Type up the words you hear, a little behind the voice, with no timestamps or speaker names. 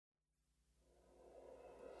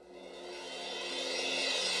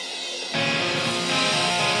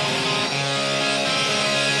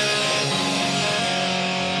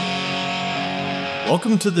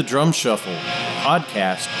Welcome to the Drum Shuffle, a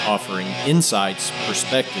podcast offering insights,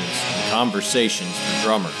 perspectives, and conversations for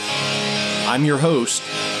drummers. I'm your host,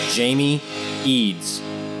 Jamie Eads.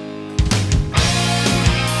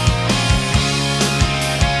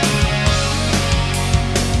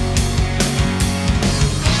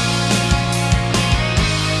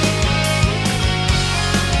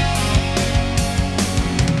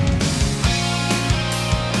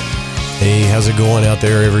 Hey, how's it going out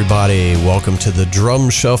there, everybody? Welcome to the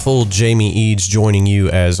Drum Shuffle. Jamie Eads joining you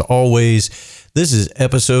as always. This is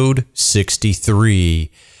episode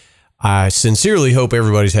 63. I sincerely hope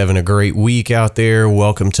everybody's having a great week out there.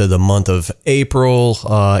 Welcome to the month of April.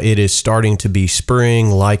 It is starting to be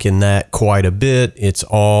spring, liking that quite a bit. It's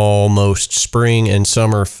almost spring and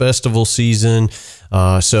summer festival season.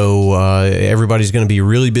 So everybody's going to be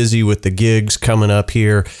really busy with the gigs coming up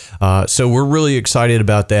here. So we're really excited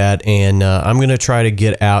about that. And I'm going to try to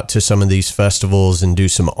get out to some of these festivals and do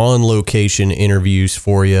some on-location interviews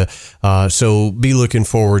for you. So be looking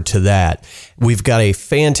forward to that. We've got a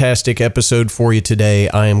fantastic episode for you today.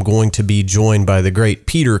 I am going to be joined by the great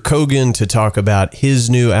Peter Kogan to talk about his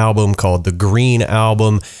new album called The Green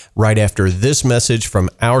Album right after this message from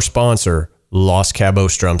our sponsor, Los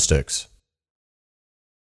Cabos Drumsticks.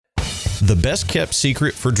 The best kept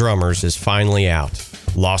secret for drummers is finally out.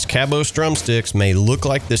 Los Cabos drumsticks may look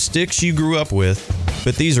like the sticks you grew up with,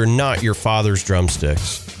 but these are not your father's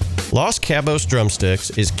drumsticks. Los Cabos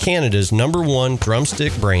Drumsticks is Canada's #1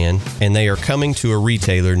 drumstick brand, and they are coming to a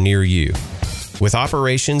retailer near you. With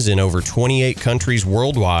operations in over 28 countries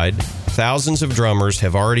worldwide, thousands of drummers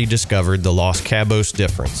have already discovered the Los Cabos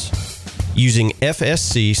difference. Using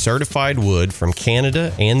FSC certified wood from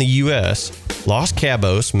Canada and the US, Los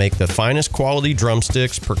Cabos make the finest quality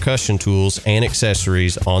drumsticks, percussion tools, and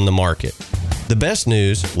accessories on the market. The best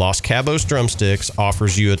news, Los Cabos Drumsticks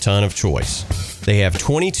offers you a ton of choice. They have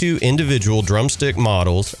 22 individual drumstick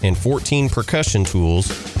models and 14 percussion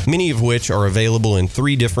tools, many of which are available in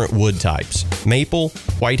 3 different wood types: maple,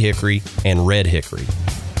 white hickory, and red hickory.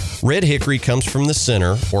 Red hickory comes from the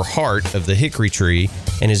center or heart of the hickory tree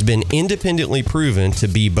and has been independently proven to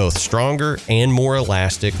be both stronger and more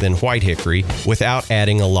elastic than white hickory without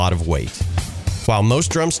adding a lot of weight. While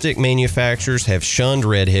most drumstick manufacturers have shunned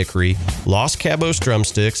red hickory, Los Cabos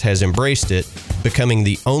Drumsticks has embraced it, becoming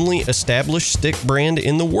the only established stick brand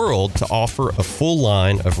in the world to offer a full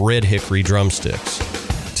line of red hickory drumsticks.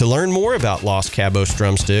 To learn more about Los Cabos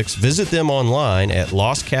Drumsticks, visit them online at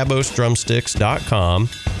loscabosdrumsticks.com.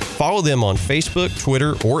 Follow them on Facebook,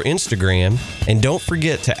 Twitter, or Instagram, and don't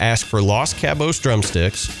forget to ask for Los Cabos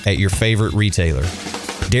Drumsticks at your favorite retailer.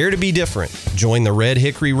 Dare to be different. Join the Red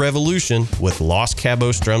Hickory Revolution with Los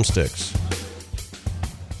Cabos Drumsticks.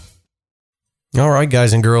 All right,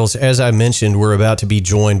 guys and girls, as I mentioned, we're about to be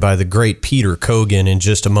joined by the great Peter Kogan in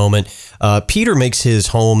just a moment. Peter makes his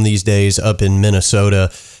home these days up in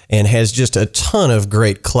Minnesota and has just a ton of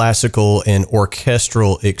great classical and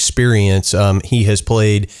orchestral experience. He has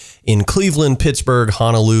played in Cleveland, Pittsburgh,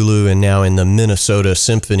 Honolulu, and now in the Minnesota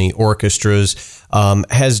Symphony Orchestras.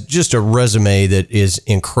 Has just a resume that is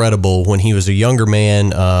incredible. When he was a younger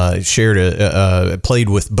man, played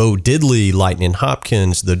with Bo Diddley, Lightning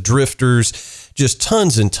Hopkins, the Drifters, just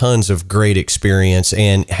tons and tons of great experience,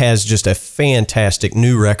 and has just a fantastic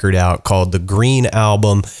new record out called The Green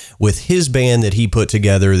Album with his band that he put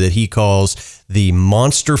together that he calls the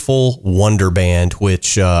Monsterful Wonderband,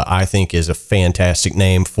 which I think is a fantastic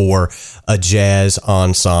name for a jazz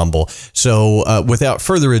ensemble. So without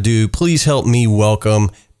further ado, please help me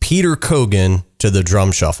welcome Peter Kogan to the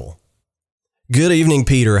Drum Shuffle. Good evening,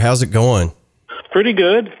 Peter. How's it going? Pretty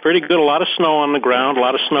good. A lot of snow on the ground, a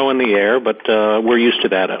lot of snow in the air, but we're used to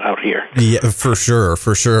that out here. Yeah, for sure.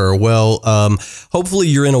 Well, hopefully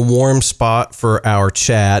you're in a warm spot for our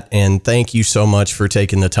chat, and thank you so much for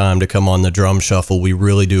taking the time to come on the Drum Shuffle. We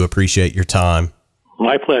really do appreciate your time.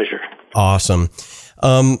 My pleasure. Awesome.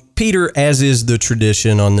 Peter, as is the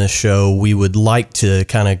tradition on this show, we would like to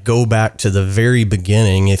kind of go back to the very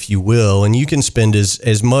beginning, if you will, and you can spend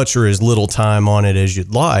as much or as little time on it as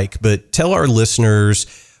you'd like, but tell our listeners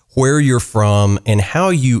where you're from and how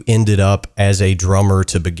you ended up as a drummer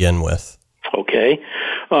to begin with. Okay.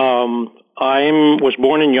 I was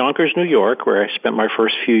born in Yonkers, New York, where I spent my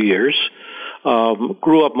first few years.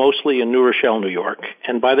 Grew up mostly in New Rochelle, New York,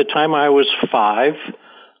 and by the time I was 5,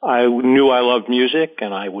 I knew I loved music,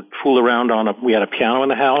 and I would fool around we had a piano in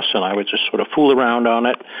the house, and I would just sort of fool around on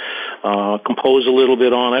it, compose a little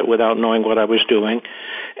bit on it without knowing what I was doing.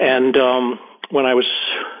 And when I was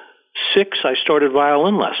 6, I started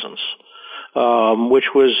violin lessons. which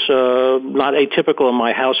was not atypical in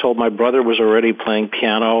my household. My brother was already playing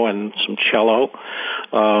piano and some cello.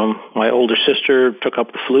 My older sister took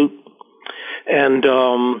up the flute. And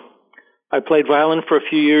I played violin for a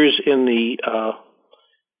few years in the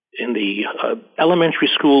elementary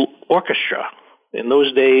school orchestra. In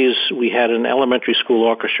those days, we had an elementary school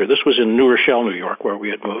orchestra. This was in New Rochelle, New York, where we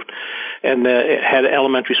had moved. And it had an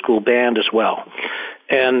elementary school band as well.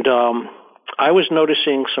 And I was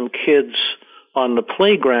noticing some kids on the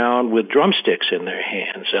playground with drumsticks in their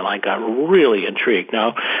hands, and I got really intrigued.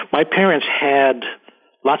 Now, my parents had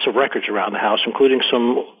lots of records around the house, including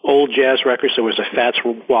some old jazz records. There was a Fats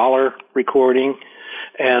Waller recording,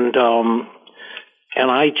 and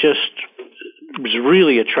I just was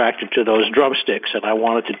really attracted to those drumsticks, and I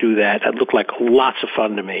wanted to do that. It looked like lots of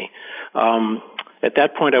fun to me. At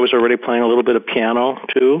that point, I was already playing a little bit of piano,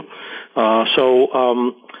 too.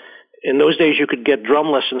 In those days, you could get drum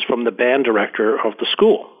lessons from the band director of the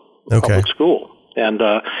school, public school. And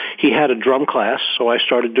he had a drum class, so I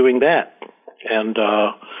started doing that. And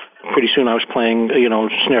pretty soon I was playing,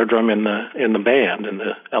 snare drum in the band, in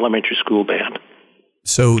the elementary school band.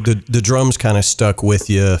 So the drums kind of stuck with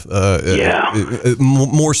you,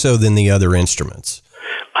 more so than the other instruments.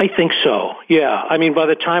 I think so. Yeah. I mean, by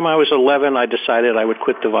the time I was 11, I decided I would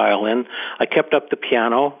quit the violin. I kept up the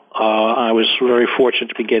piano. I was very fortunate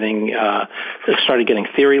to be started getting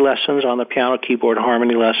theory lessons on the piano, keyboard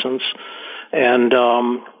harmony lessons, and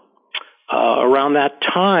around that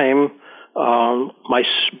time, my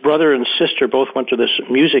brother and sister both went to this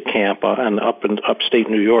music camp in upstate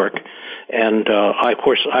New York, and of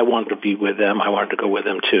course I wanted to be with them. I wanted to go with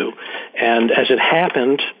them too. And as it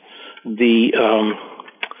happened, the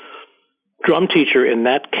drum teacher in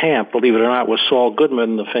that camp, believe it or not, was Saul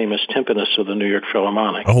Goodman, the famous timpanist of the New York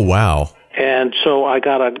Philharmonic. Oh, wow. And so I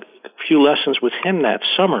got a few lessons with him that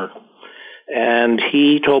summer, and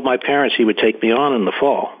he told my parents he would take me on in the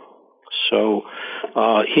fall. So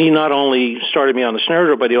he not only started me on the snare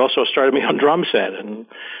drum, but he also started me on drum set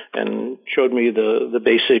and showed me the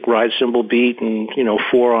basic ride cymbal beat and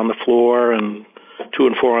 4 on the floor and 2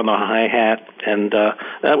 and 4 on the hi-hat, and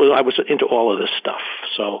I was into all of this stuff.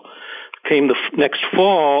 So came the next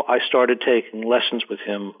fall, I started taking lessons with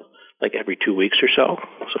him like every 2 weeks or so.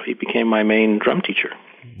 So he became my main drum teacher.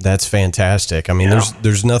 That's fantastic. I mean,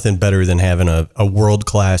 there's nothing better than having a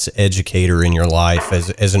world-class educator in your life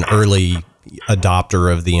as an early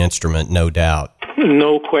adopter of the instrument, no doubt.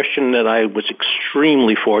 No question that I was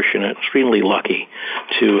extremely fortunate, extremely lucky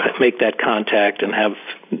to make that contact and have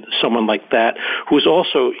someone like that who was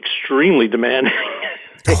also extremely demanding.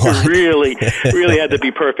 Really had to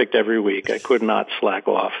be perfect every week. I could not slack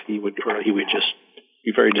off. He would just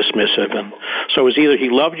be very dismissive, and so it was either he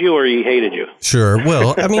loved you or he hated you. Sure.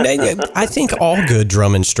 Well, I mean, I think all good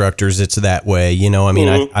drum instructors, it's that way.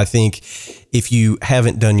 I think if you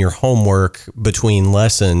haven't done your homework between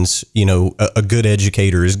lessons, a good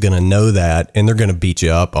educator is going to know that, and they're going to beat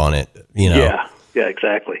you up on it. Yeah,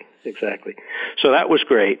 exactly. So that was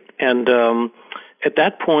great, and at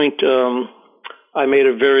that point, I made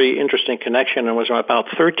a very interesting connection and was about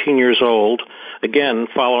 13 years old, again,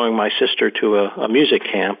 following my sister to a music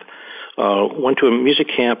camp. Went to a music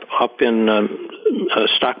camp up in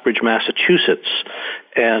Stockbridge, Massachusetts,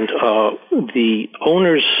 and the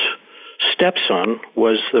owner's stepson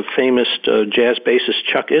was the famous jazz bassist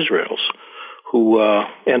Chuck Israels, who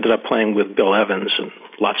ended up playing with Bill Evans and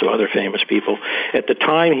lots of other famous people. At the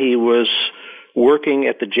time, he was working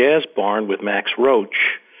at the Jazz Barn with Max Roach,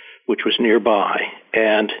 which was nearby,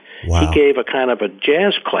 and he gave a kind of a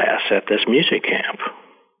jazz class at this music camp.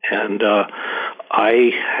 And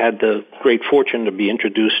I had the great fortune to be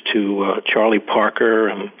introduced to Charlie Parker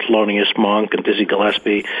and Thelonious Monk and Dizzy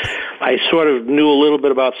Gillespie. I sort of knew a little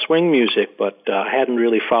bit about swing music, but hadn't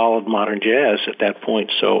really followed modern jazz at that point,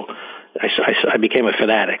 so I became a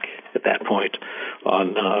fanatic at that point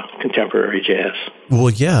on contemporary jazz. Well,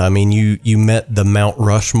 yeah, I mean, you met the Mount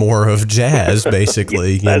Rushmore of jazz,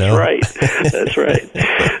 basically. That's right. That's right.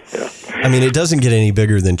 Yeah. I mean, it doesn't get any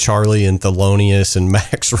bigger than Charlie and Thelonious and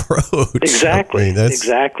Max Roach. Exactly. I mean,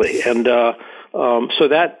 exactly. And so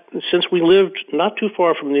that, since we lived not too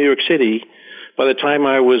far from New York City, by the time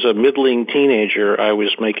I was a middling teenager, I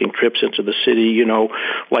was making trips into the city,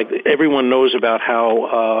 like everyone knows about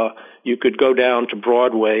how you could go down to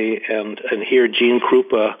Broadway and hear Gene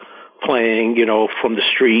Krupa playing, from the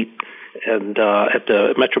street and at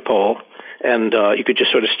the Metropole. and you could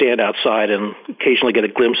just sort of stand outside and occasionally get a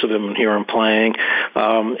glimpse of him and hear him playing.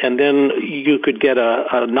 And then you could get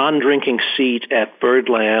a non-drinking seat at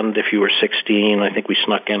Birdland if you were 16. I think we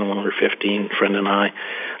snuck in when we were 15, friend and I.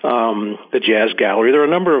 The Jazz Gallery. There are a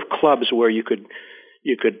number of clubs where you could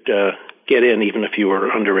get in even if you were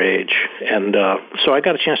underage. And so I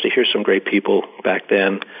got a chance to hear some great people back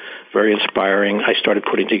then. Very inspiring. I started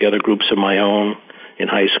putting together groups of my own in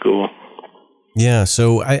high school. Yeah,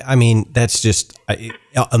 so I mean, that's just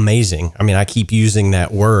amazing. I mean, I keep using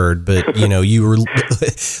that word, but you were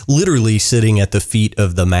literally sitting at the feet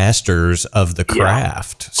of the masters of the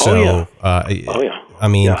craft. Yeah. So, I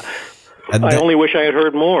mean, I only wish I had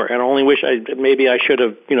heard more, and I only wish maybe I should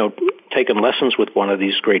have, taken lessons with one of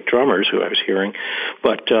these great drummers who I was hearing.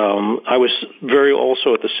 But I was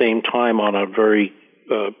also at the same time on a very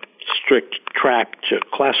strict track to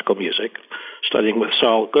classical music, studying with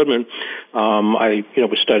Saul Goodman. I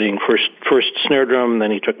was studying first snare drum,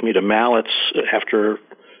 then he took me to mallets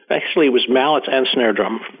actually it was mallets and snare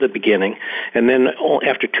drum at the beginning, and then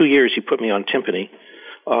after 2 years he put me on timpani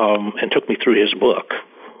and took me through his book,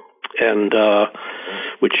 and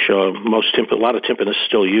which a lot of timpanists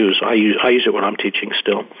still use. I use it when I'm teaching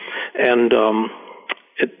still, and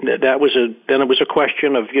it was a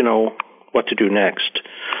question of what to do next.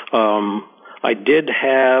 I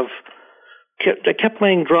kept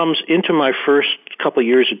playing drums into my first couple of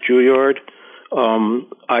years at Juilliard.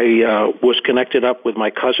 I was connected up with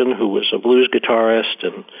my cousin who was a blues guitarist,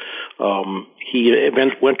 and he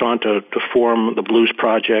went on to form the Blues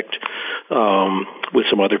Project with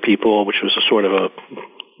some other people, which was a sort of a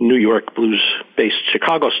New York blues-based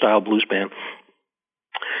Chicago-style blues band.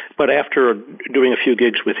 But after doing a few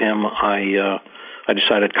gigs with him, I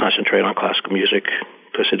decided to concentrate on classical music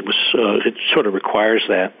because it sort of requires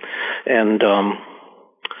that. And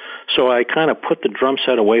so I kind of put the drum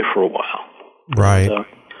set away for a while. Right.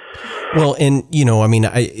 Well, and, I mean,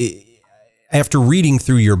 after reading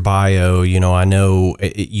through your bio, I know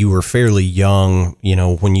you were fairly young,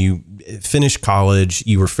 when you finished college,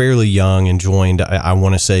 you were fairly young and joined, I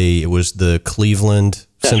want to say it was the Cleveland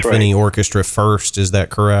Symphony Orchestra first. Is that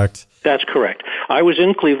correct? That's correct. I was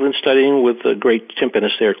in Cleveland studying with the great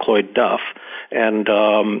timpanist there, Cloyd Duff, and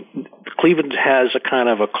Cleveland has a kind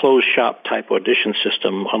of a closed shop type audition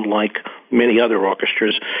system, unlike many other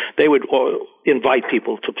orchestras. They would invite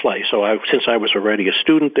people to play. So since I was already a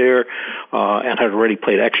student there and had already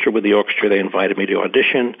played extra with the orchestra, they invited me to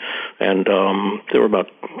audition, and there were about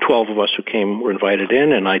 12 of us who were invited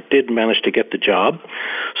in, and I did manage to get the job.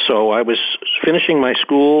 So I was finishing my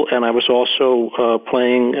school, and I was also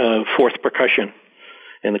playing fourth percussion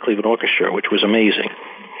in the Cleveland Orchestra, which was amazing.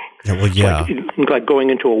 Yeah, well, yeah. Like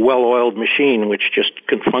going into a well-oiled machine, which just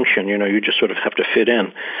can function. You just sort of have to fit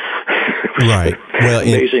in. Right. Well,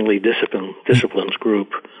 amazingly disciplined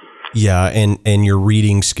group. Yeah, and your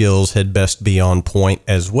reading skills had best be on point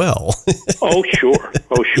as well. Oh, sure.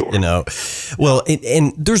 Well,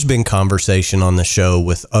 and there's been conversation on the show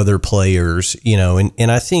with other players,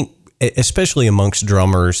 and I think, especially amongst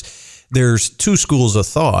drummers, there's two schools of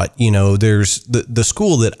thought. There's the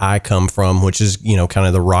school that I come from, which is, kind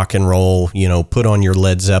of the rock and roll, put on your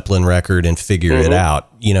Led Zeppelin record and figure it out,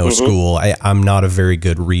 school. I'm not a very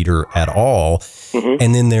good reader at all. Mm-hmm.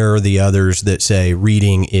 And then there are the others that say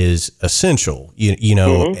reading is essential,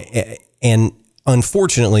 and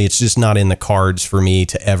unfortunately it's just not in the cards for me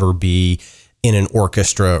to ever be in an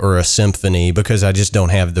orchestra or a symphony because I just don't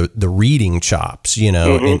have the reading chops, and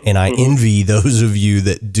I envy those of you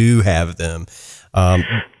that do have them,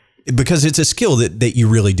 because it's a skill that you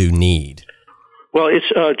really do need. Well, it's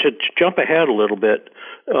to jump ahead a little bit.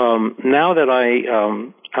 Now that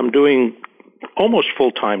I'm doing almost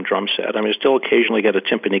full-time drum set. I mean, I still occasionally get a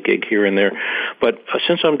timpani gig here and there, but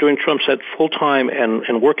since I'm doing drum set full-time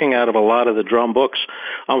and working out of a lot of the drum books,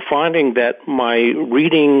 I'm finding that my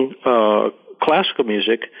reading classical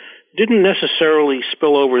music didn't necessarily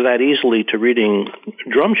spill over that easily to reading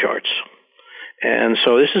drum charts. And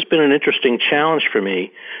so this has been an interesting challenge for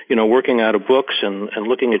me, working out of books and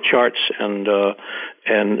looking at charts and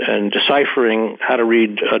deciphering how to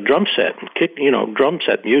read a drum set, drum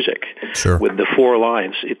set music. Sure. With the four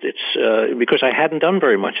lines. It's because I hadn't done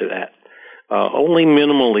very much of that, only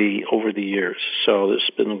minimally over the years. So this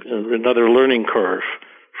has been another learning curve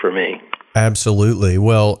for me. Absolutely.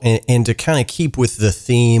 Well, and to kind of keep with the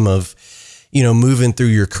theme of, moving through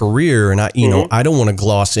your career, and I don't want to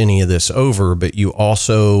gloss any of this over, but you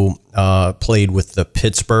also played with the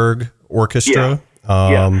Pittsburgh Orchestra.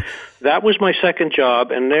 Yeah. That was my second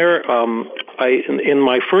job, and there in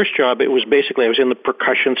my first job, it was basically I was in the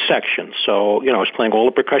percussion section. So, I was playing all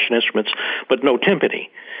the percussion instruments, but no timpani.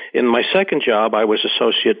 In my second job, I was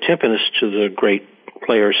associate timpanist to the great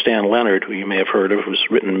player Stan Leonard, who you may have heard of, who's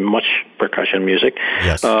written much percussion music.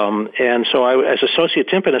 Yes. And so as associate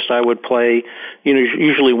timpanist, I would play,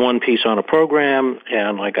 usually one piece on a program,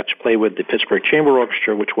 and I got to play with the Pittsburgh Chamber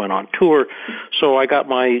Orchestra, which went on tour. So I got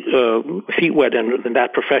my feet wet in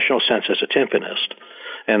that professional sense as a timpanist.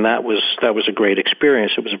 And that was a great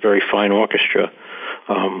experience. It was a very fine orchestra.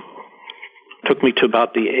 Took me to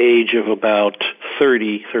about the age of about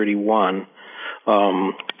 30, 31.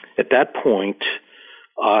 At that point,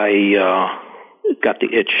 I got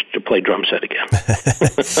the itch to play drum set again.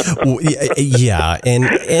 Well, yeah, and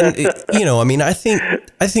I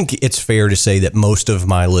think it's fair to say that most of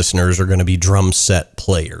my listeners are going to be drum set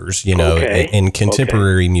players, in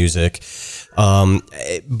contemporary music.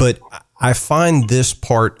 But I find this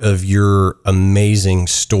part of your amazing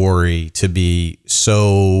story to be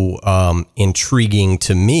so intriguing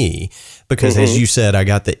to me because, as you said, I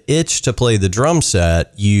got the itch to play the drum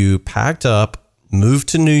set. You packed up, moved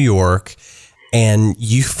to New York, and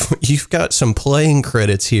you've got some playing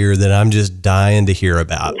credits here that I'm just dying to hear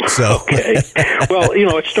about. So, okay. Well,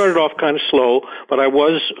 it started off kind of slow, but I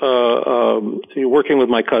was working with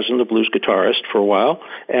my cousin, the blues guitarist, for a while,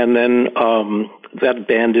 and then that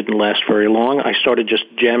band didn't last very long. I started just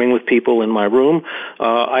jamming with people in my room.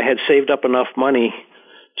 I had saved up enough money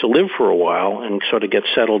to live for a while and sort of get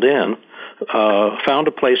settled in. Found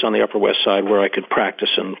a place on the Upper West Side where I could practice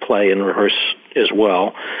and play and rehearse as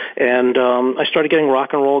well. And I started getting rock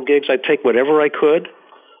and roll gigs. I'd take whatever I could.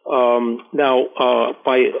 Now,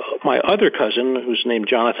 my other cousin, who's named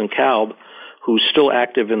Jonathan Kalb, who's still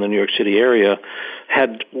active in the New York City area,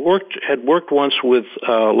 had worked once with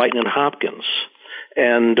Lightnin' Hopkins.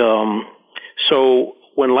 And so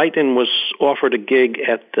when Lightnin' was offered a gig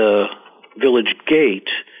at the Village Gate,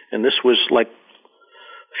 and this was like a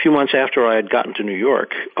few months after I had gotten to New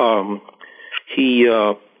York, he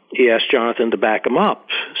asked Jonathan to back him up.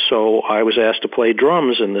 So I was asked to play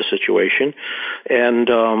drums in this situation, and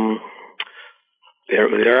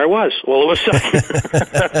there I was, all of a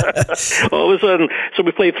sudden. So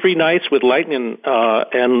we played 3 nights with Lightnin',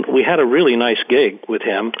 and we had a really nice gig with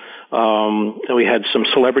him. And we had some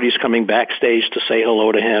celebrities coming backstage to say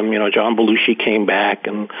hello to him. John Belushi came back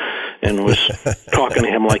and was talking to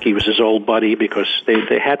him like he was his old buddy because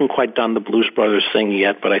they hadn't quite done the Blues Brothers thing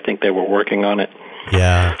yet, but I think they were working on it.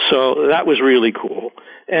 Yeah. So that was really cool.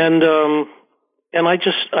 And I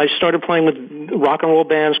started playing with rock and roll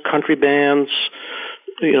bands, country bands.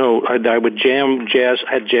 I would jam jazz.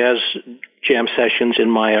 I had jazz jam sessions in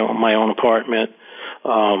my own apartment,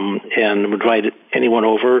 and would invite anyone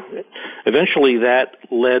over. Eventually, that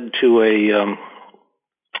led to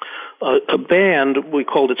a band. We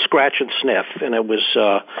called it Scratch and Sniff, and it was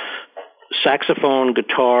saxophone,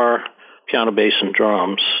 guitar, piano, bass, and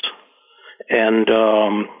drums. And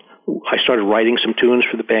I started writing some tunes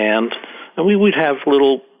for the band, and we would have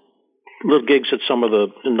little gigs at some of the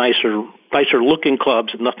nicer looking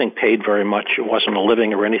clubs. Nothing paid very much. It wasn't a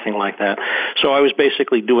living or anything like that. So I was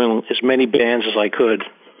basically doing as many bands as I could.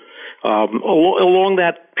 Along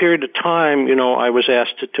that period of time, I was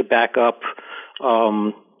asked to back up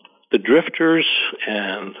the Drifters,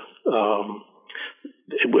 and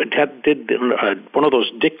did one of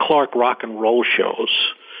those Dick Clark rock and roll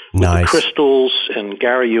shows. With Nice. The Crystals and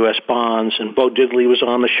Gary U.S. Bonds, and Bo Diddley was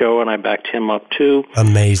on the show, and I backed him up too.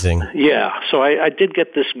 Amazing. Yeah, so I did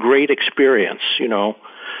get this great experience,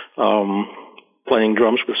 playing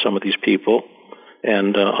drums with some of these people,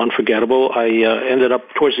 and unforgettable. I ended up,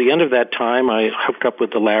 towards the end of that time, I hooked up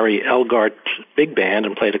with the Larry Elgart Big Band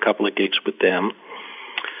and played a couple of gigs with them.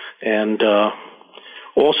 And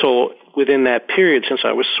also, within that period, since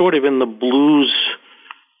I was sort of in the blues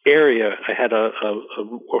area, I had a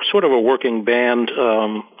sort of a working band,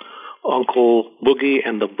 Uncle Boogie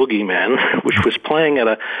and the Boogeymen, which was playing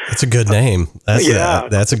at That's a good name.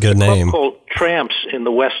 That's a good name. Club called Tramps in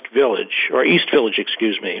the West Village, or East Village,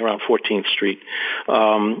 around 14th Street,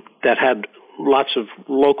 that had lots of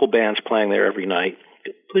local bands playing there every night.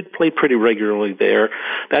 Played pretty regularly there.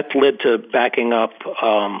 That led to backing up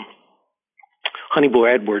Honey Boy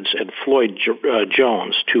Edwards and Floyd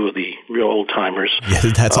Jones, 2 of the real old-timers.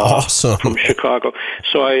 Yeah, that's awesome. From Chicago.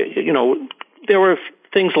 So there were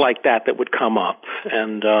things like that would come up,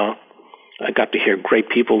 and I got to hear great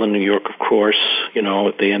people in New York, of course,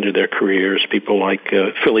 at the end of their careers. People like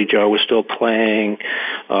Philly Joe was still playing.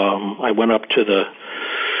 I went up to the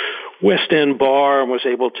West End Bar and was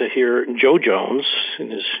able to hear Joe Jones,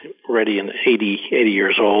 and is already 80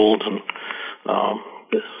 years old, and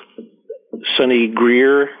Sonny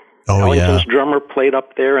Greer, Oh, Ellington's yeah. drummer, played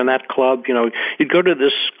up there in that club. You'd go to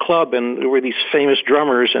this club and there were these famous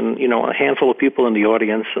drummers and, a handful of people in the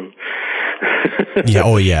audience. And Yeah.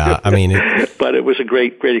 Oh, yeah. I mean, but it was a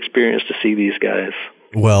great experience to see these guys.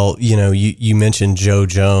 well, you mentioned Joe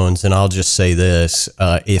Jones, and I'll just say this.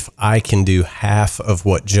 If I can do half of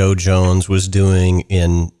what Joe Jones was doing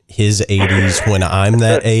in his 80s when I'm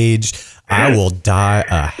that age, I will die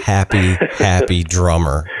a happy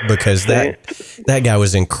drummer, because that guy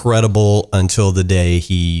was incredible until the day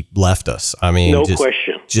he left us. I mean, No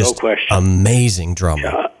just question. Amazing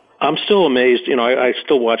drummer. I'm still amazed. I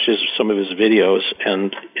still watch some of his videos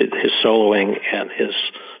and his soloing and his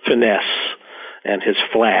finesse and his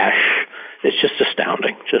flash. It's just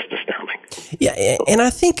astounding. Yeah, and I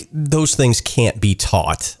think those things can't be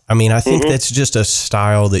taught. I mean, I think that's just a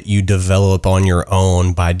style that you develop on your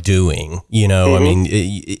own by doing. I mean,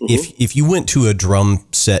 if you went to a drum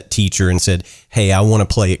set teacher and said, "Hey, I want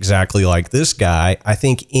to play exactly like this guy," I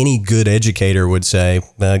think any good educator would say,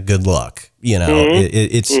 "Good luck."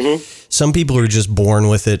 It's some people are just born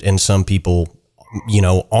with it, and some people,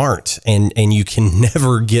 aren't, and you can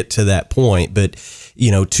never get to that point. But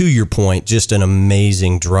to your point, just an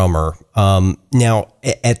amazing drummer. Now,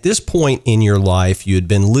 at this point in your life, you had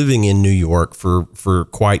been living in New York for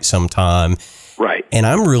quite some time. Right. And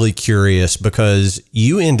I'm really curious because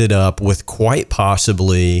you ended up with quite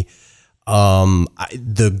possibly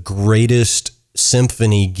the greatest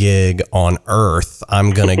symphony gig on earth,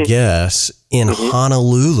 I'm going to guess, in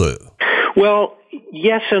Honolulu. Well,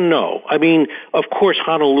 yes and no. I mean, of course,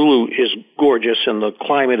 Honolulu is gorgeous and the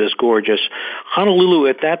climate is gorgeous. Honolulu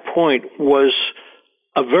at that point was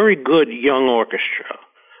a very good young orchestra.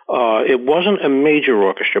 It wasn't a major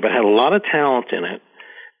orchestra, but had a lot of talent in it.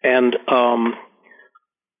 And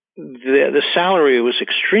the salary was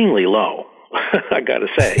extremely low, I got to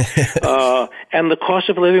say. And the cost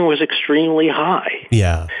of living was extremely high.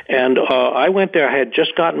 Yeah. And I went there. I had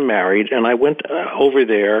just gotten married, and I went over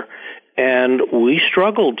there. And we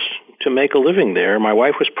struggled to make a living there. My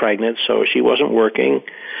wife was pregnant, so she wasn't working.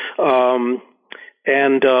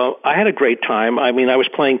 And I had a great time. I mean, I was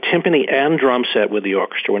playing timpani and drum set with the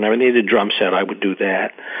orchestra. Whenever I needed a drum set, I would do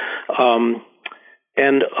that.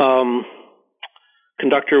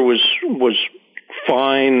 Conductor was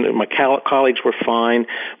fine. My colleagues were fine.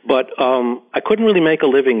 But I couldn't really make a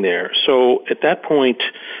living there. So at that point,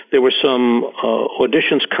 there were some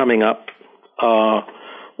auditions coming up.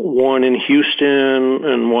 One in Houston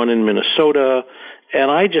and one in Minnesota, and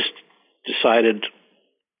I just decided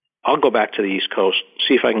I'll go back to the East Coast,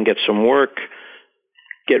 see if I can get some work,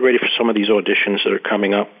 get ready for some of these auditions that are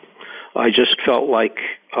coming up. I just felt like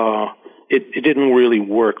it didn't really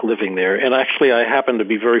work living there. And actually, I happened to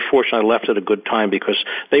be very fortunate. I left at a good time because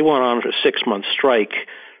they went on a 6-month strike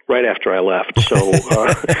right after I left, so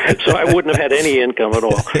I wouldn't have had any income at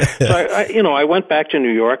all. So I went back to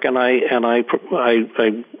New York and I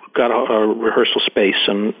got a rehearsal space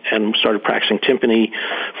and started practicing timpani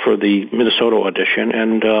for the Minnesota audition,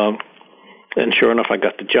 and sure enough, I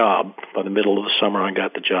got the job. By the middle of the summer, I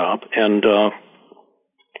got the job, and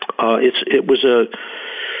it was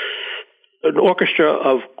an orchestra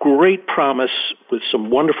of great promise with some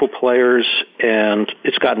wonderful players, and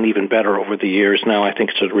it's gotten even better over the years. Now I think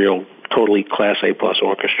it's a real, totally Class A+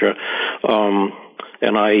 orchestra.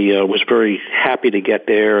 And I was very happy to get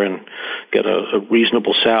there and get a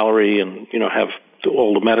reasonable salary and, have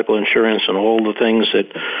all the medical insurance and all the things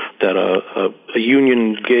that a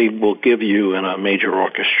union gig will give you in a major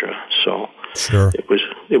orchestra. So sure.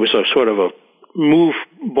 It was a sort of a move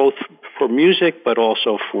both for music, but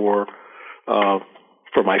also for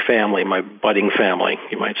my family, my budding family,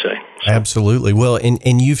 you might say. So. Absolutely. Well,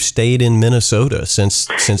 and you've stayed in Minnesota since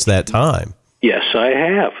that time. Yes, I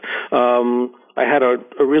have. I had a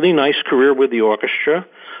really nice career with the orchestra,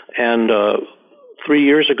 and 3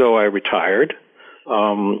 years ago I retired,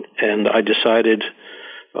 and I decided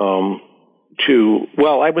I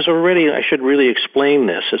should really explain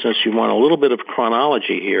this, since you want a little bit of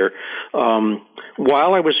chronology here.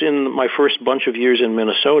 While I was in my first bunch of years in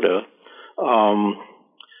Minnesota,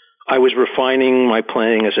 I was refining my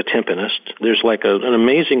playing as a timpanist. There's like an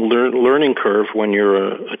amazing learning curve when you're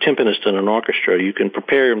a timpanist in an orchestra. You can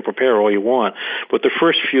prepare all you want, but the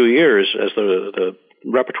first few years, as the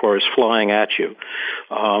repertoire is flying at you,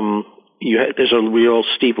 there's a real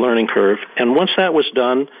steep learning curve. And once that was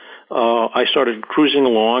done, I started cruising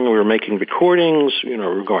along, and we were making recordings. We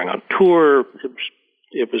were going on tour.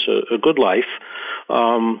 It was a good life.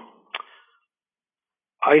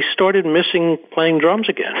 I started missing playing drums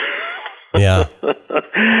again. Yeah.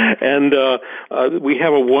 And we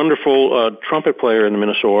have a wonderful trumpet player in the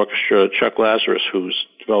Minnesota Orchestra, Chuck Lazarus, who's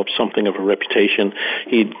developed something of a reputation.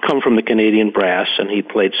 He'd come from the Canadian brass, and he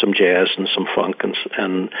played some jazz and some funk,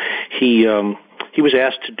 and he was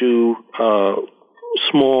asked to do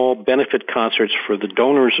small benefit concerts for the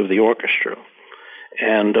donors of the orchestra.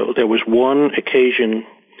 And there was one occasion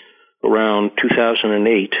around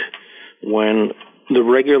 2008 when the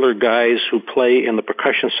regular guys who play in the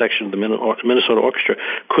percussion section of the Minnesota Orchestra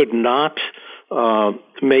could not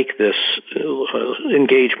make this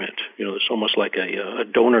engagement. You know, it's almost like a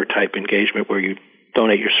donor-type engagement where you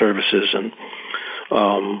donate your services. And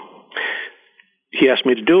he asked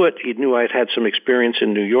me to do it. He knew I'd had some experience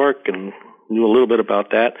in New York and knew a little bit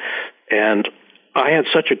about that. And I had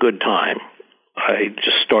such a good time. I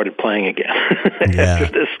just started playing again after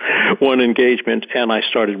this one engagement, and I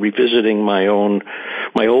started revisiting my old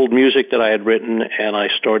music that I had written, and I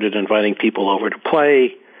started inviting people over to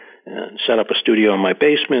play, and set up a studio in my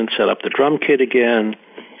basement, set up the drum kit again,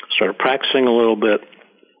 started practicing a little bit,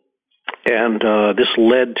 and this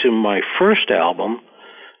led to my first album,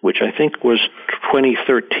 which I think was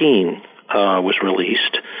 2013, was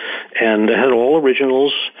released, and it had all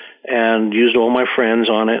originals and used all my friends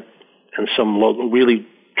on it, and some really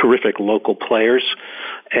terrific local players.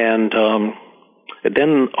 And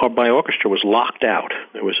then my orchestra was locked out.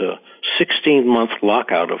 There was a 16-month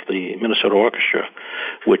lockout of the Minnesota Orchestra,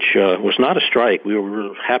 which was not a strike. We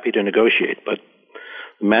were happy to negotiate, but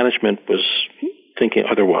management was thinking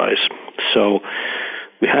otherwise. So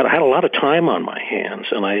I had a lot of time on my hands,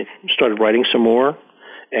 and I started writing some more,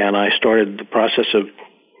 and I started the process of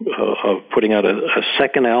putting out a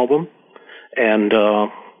second album. And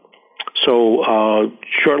so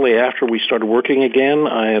shortly after we started working again,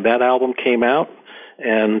 that album came out,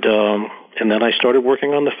 and then I started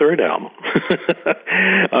working on the third album.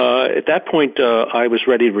 At that point, I was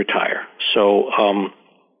ready to retire. So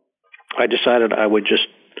I decided I would just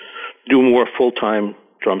do more full-time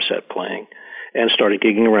drum set playing, and started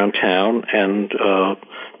gigging around town and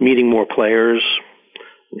meeting more players,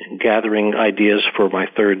 gathering ideas for my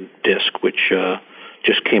third disc, which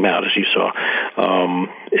just came out, as you saw.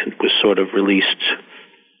 It was sort of released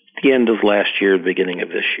the end of last year, the beginning of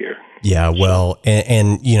this year. Yeah, well,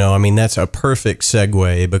 and you know, I mean, that's a perfect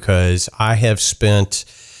segue, because I have spent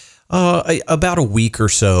about a week or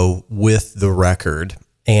so with the record.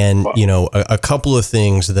 And, you know, a couple of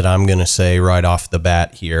things that I'm going to say right off the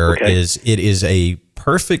bat here is it is a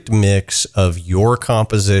perfect mix of your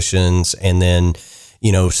compositions and then,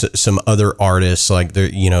 you know, some other artists, like there,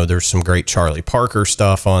 you know, there's some great Charlie Parker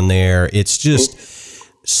stuff on there. It's just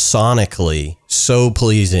sonically so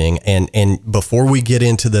pleasing. And before we get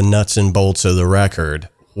into the nuts and bolts of the record,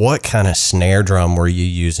 what kind of snare drum were you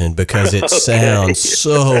using? Because it sounds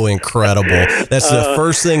so incredible. That's the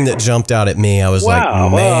first thing that jumped out at me. I was like,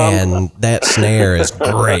 man, that snare is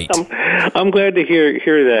great. I'm glad to hear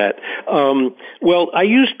that. Well, I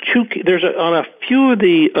used on a few of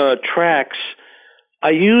the tracks,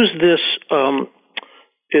 I used this,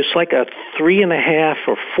 it's like a 3.5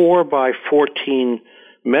 or 4x14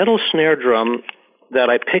 metal snare drum that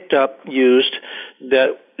I picked up, used,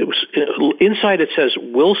 that it was inside. It says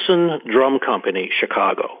Wilson Drum Company,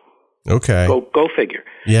 Chicago. Okay. Go figure.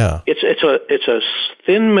 Yeah. It's a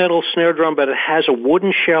thin metal snare drum, but it has a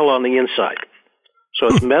wooden shell on the inside. So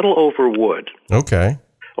it's metal over wood. Okay.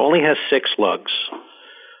 Only has 6 lugs.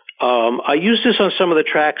 I used this on some of the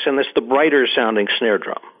tracks, and it's the brighter sounding snare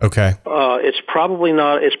drum. Okay. It's probably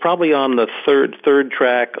on the third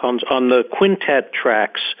track. On the quintet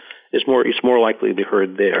tracks, it's more likely to be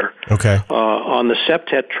heard there. Okay. On the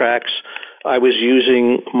septet tracks, I was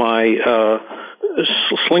using my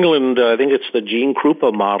Slingerland. I think it's the Gene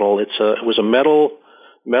Krupa model. It was a metal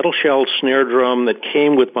shell snare drum that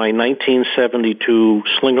came with my 1972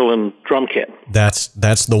 Slingerland drum kit. That's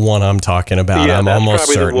the one I'm talking about. Yeah, I'm almost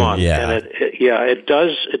certain. The one. Yeah. And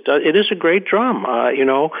it is a great drum. You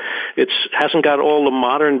know, it hasn't got all the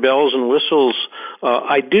modern bells and whistles.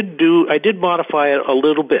 I did modify it a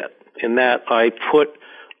little bit in that I put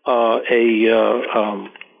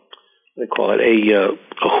they call it a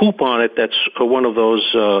hoop on it. That's one of those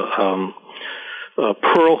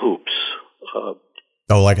pearl hoops.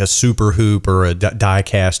 Like a super hoop or a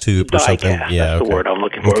die-cast hoop or something? Yeah, that's the word I'm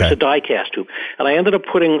looking for. Okay. It's a die-cast hoop. And I ended up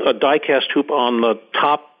putting a die-cast hoop on the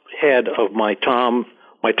top head of my toms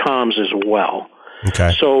as well.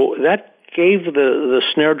 Okay. So that gave the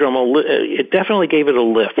snare drum it definitely gave it a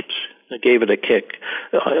lift. gave it a kick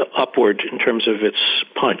upward in terms of its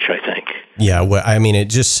punch, I think. Yeah, well, I mean, it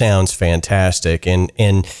just sounds fantastic. And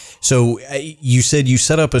so you said you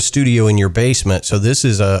set up a studio in your basement. So this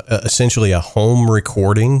is essentially a home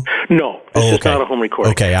recording? No, this is not a home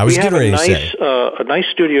recording. Okay, I was getting ready to say. A nice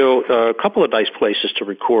studio, a couple of nice places to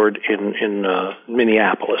record in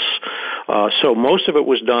Minneapolis. So most of it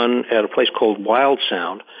was done at a place called Wild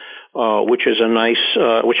Sound, which is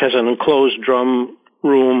which has an enclosed drum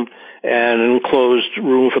room and an enclosed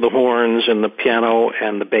room for the horns, and the piano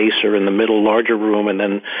and the bass are in the middle larger room, and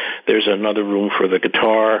then there's another room for the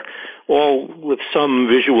guitar, all with some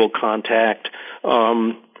visual contact.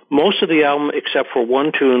 Most of the album, except for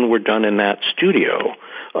one tune, were done in that studio.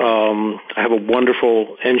 I have a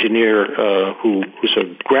wonderful engineer who's a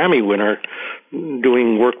Grammy winner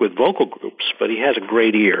doing work with vocal groups, but he has a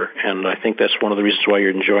great ear, and I think that's one of the reasons why you're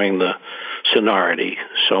enjoying the sonority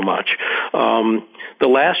so much. The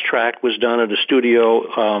last track was done at a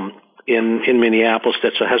studio in Minneapolis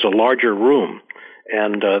that has a larger room,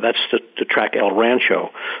 and that's the track El Rancho.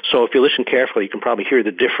 So if you listen carefully, you can probably hear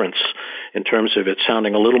the difference in terms of it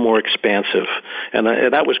sounding a little more expansive. And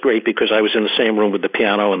that was great because I was in the same room with the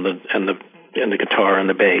piano and the guitar and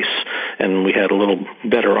the bass, and we had a little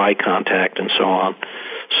better eye contact and so on.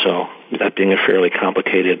 So that being a fairly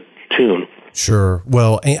complicated tune. Sure.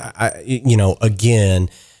 Well, again,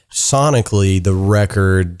 sonically, the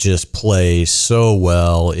record just plays so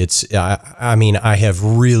well. I have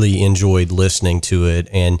really enjoyed listening to it.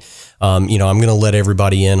 And, I'm going to let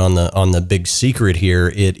everybody in on the big secret here.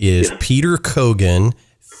 It is Peter Kogan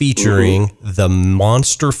featuring the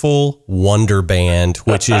Monsterful Wonderband,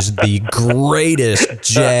 which is the greatest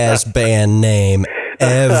jazz band name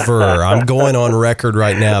ever. I'm going on record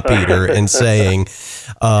right now, Peter, and saying,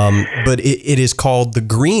 but it is called the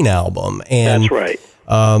Green Album. And that's right.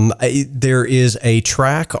 There is a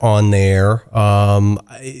track on there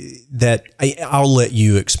that I'll let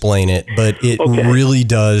you explain it, but it really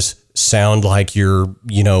does sound like you're,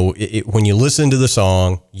 when you listen to the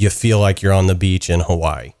song, you feel like you're on the beach in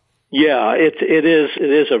Hawaii. Yeah, it is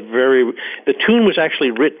the tune was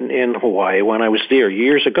actually written in Hawaii when I was there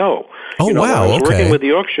years ago. Oh, wow. I was working with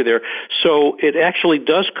the orchestra there. So it actually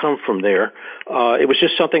does come from there. It was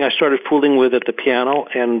just something I started fooling with at the piano,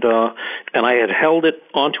 and I had held it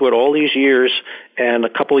onto it all these years, and a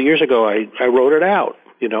couple of years ago I wrote it out,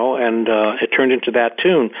 and it turned into that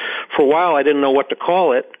tune. For a while I didn't know what to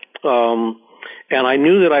call it, and I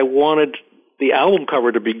knew that I wanted the album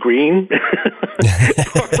cover to be green,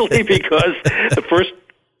 partly because the first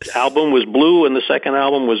album was blue and the second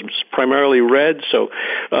album was primarily red. So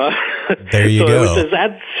there you go. It was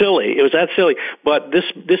that silly. But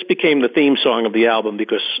this became the theme song of the album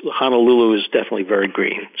because Honolulu is definitely very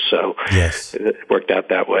green. So yes, it worked out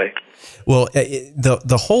that way. Well,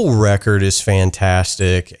 the whole record is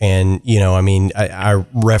fantastic, and I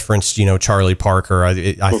referenced Charlie Parker. I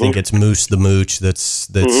think it's Moose the Mooch that's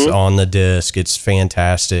on the disc. It's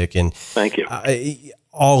fantastic, and thank you.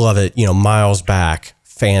 All of it, Miles Back,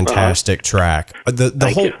 fantastic track.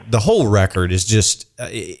 The whole record is just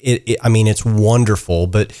it's wonderful.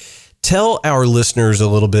 But tell our listeners a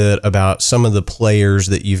little bit about some of the players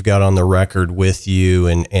that you've got on the record with you,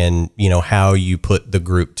 and how you put the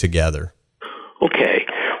group together. Okay.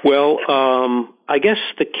 Well, I guess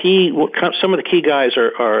some of the key guys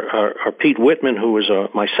are Pete Whitman, who was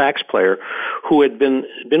my sax player, who had been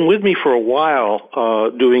with me for a while,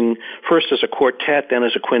 doing first as a quartet, then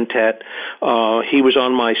as a quintet. He was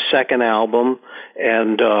on my second album,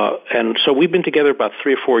 and so we've been together about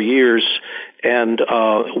 3 or 4 years, and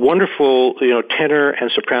wonderful, tenor and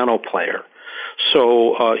soprano player.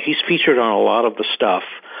 So he's featured on a lot of the stuff.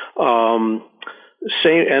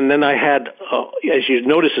 And then I had, as you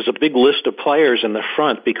notice, there's a big list of players in the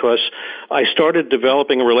front because I started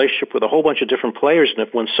developing a relationship with a whole bunch of different players, and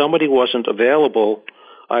when somebody wasn't available,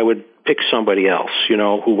 I would pick somebody else,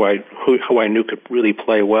 who I knew could really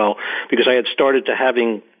play well, because I had started to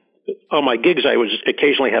having on my gigs, I would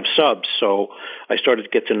occasionally have subs, so I started to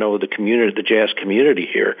get to know the community, the jazz community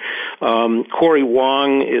here. Corey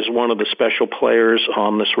Wong is one of the special players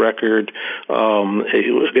on this record. He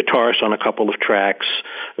was a guitarist on a couple of tracks,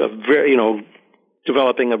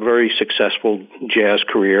 developing a very successful jazz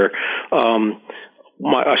career.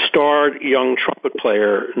 A star young trumpet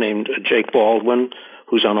player named Jake Baldwin,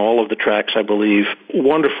 who's on all of the tracks, I believe.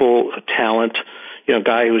 Wonderful talent.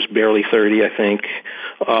 Guy who's barely 30, I think.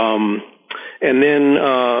 And then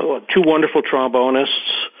 2 wonderful trombonists,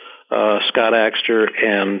 Scott Axter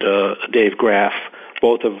and Dave Graff,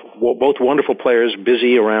 both wonderful players,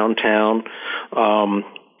 busy around town.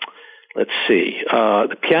 Let's see,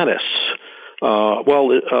 the pianists,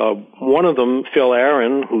 One of them, Phil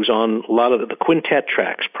Aaron, who's on a lot of the quintet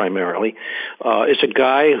tracks primarily, is a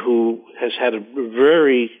guy who has had a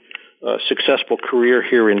very successful career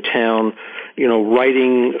here in town,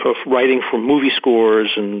 writing for movie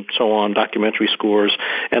scores and so on, documentary scores,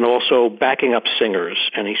 and also backing up singers.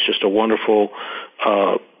 And he's just a wonderful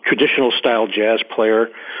traditional style jazz player.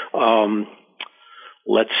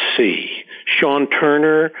 Let's see, Sean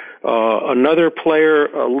Turner, another player,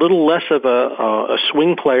 a little less of a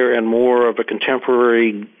swing player and more of a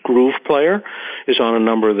contemporary groove player, is on a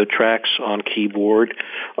number of the tracks on keyboard.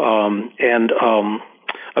 And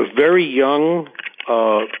a very young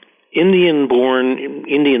Indian-born,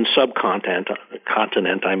 Indian subcontinent,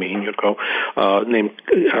 named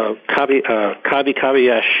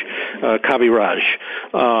Kaviraj,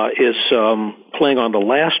 is playing on the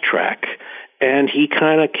last track. And he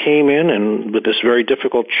kind of came in and with this very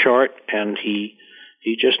difficult chart, and he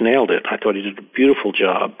just nailed it. I thought he did a beautiful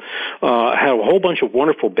job. I had a whole bunch of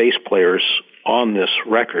wonderful bass players on this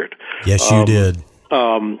record. Yes, you did.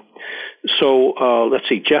 Let's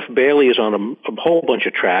see, Jeff Bailey is on a whole bunch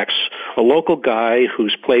of tracks, a local guy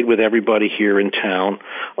who's played with everybody here in town,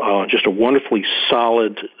 just a wonderfully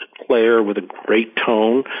solid player with a great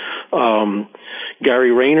tone.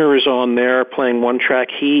 Gary Rayner is on there playing one track.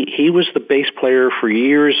 He was the bass player for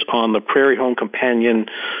years on the Prairie Home Companion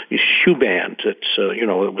shoe band. It's, it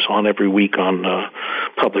was on every week on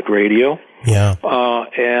public radio. Yeah.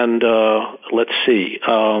 Let's see,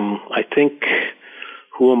 I think...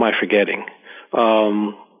 Who am I forgetting?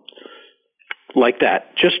 Like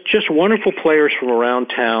that. Just wonderful players from around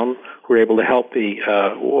town who were able to help me.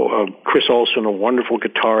 Chris Olson, a wonderful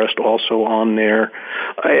guitarist, also on there.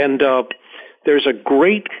 And there's a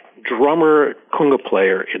great drummer, conga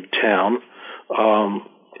player in town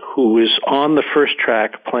who is on the first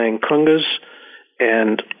track playing congas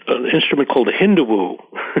and an instrument called a hindawoo,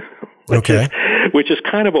 which is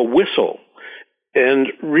kind of a whistle.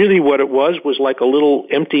 And really what it was like a little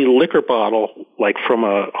empty liquor bottle, like from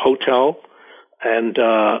a hotel. And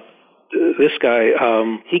this guy,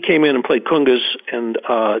 he came in and played congas and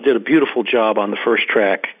did a beautiful job on the first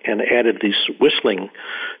track and added this whistling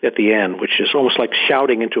at the end, which is almost like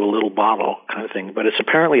shouting into a little bottle kind of thing. But it's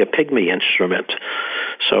apparently a pygmy instrument.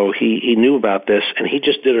 So he knew about this, and he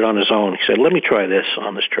just did it on his own. He said, let me try this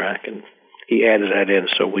on this track. And he added that in,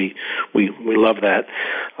 so we love that.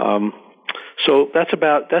 So that's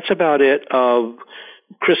about it.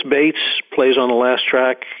 Chris Bates plays on the last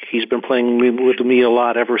track. He's been playing with me a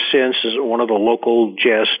lot ever since. Is one of the local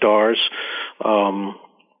jazz stars, and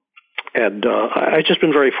I've just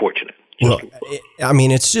been very fortunate. Well, I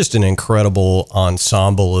mean, it's just an incredible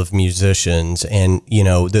ensemble of musicians, and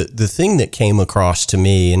the thing that came across to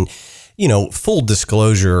me, and full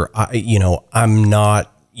disclosure, I'm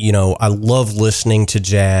not, I love listening to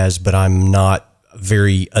jazz, but I'm not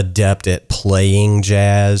very adept at playing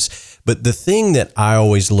jazz. But the thing that I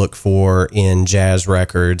always look for in jazz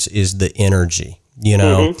records is the energy,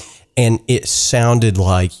 and it sounded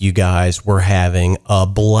like you guys were having a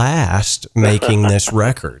blast making this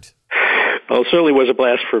record. Well, it certainly was a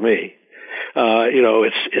blast for me.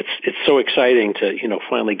 It's so exciting to,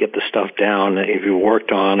 finally get the stuff down that you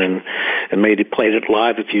worked on and played it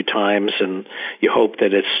live a few times, and you hope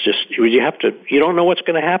that it's just, you don't know what's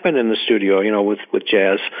going to happen in the studio, with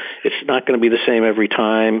jazz. It's not going to be the same every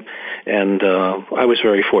time, and I was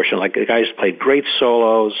very fortunate. Like, the guys played great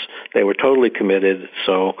solos. They were totally committed,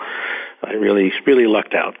 so I really, really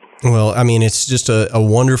lucked out. Well, I mean, it's just a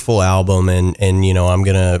wonderful album, and I'm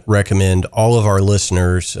going to recommend all of our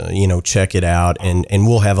listeners, check it out, and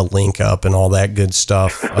we'll have a link up and all that good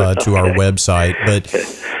stuff to our website. But,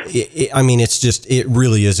 it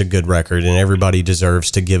really is a good record, and everybody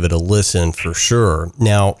deserves to give it a listen for sure.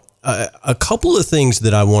 Now, a couple of things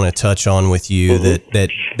that I want to touch on with you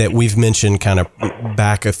that we've mentioned kind of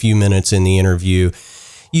back a few minutes in the interview.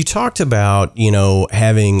 You talked about,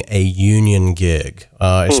 having a union gig,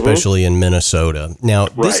 especially in Minnesota. Now,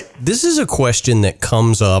 this is a question that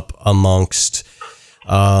comes up amongst,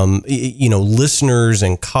 listeners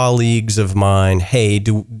and colleagues of mine. Hey,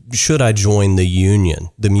 should I join the union,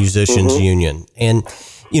 the musicians union? And,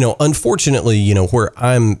 unfortunately, where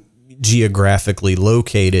I'm geographically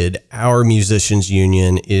located, our musicians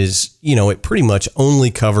union is, it pretty much only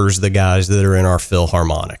covers the guys that are in our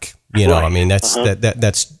Philharmonic. That's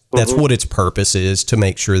what its purpose is, to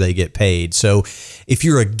make sure they get paid. So if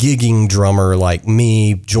you're a gigging drummer like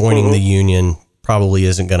me, joining the union probably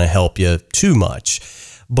isn't going to help you too much.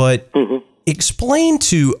 But Explain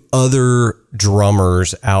to other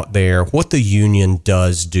drummers out there what the union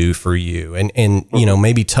does do for you, and you know,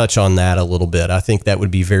 maybe touch on that a little bit. I think that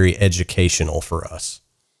would be very educational for us.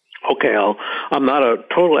 Okay, I'm not a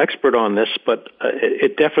total expert on this, but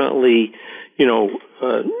it definitely, you know,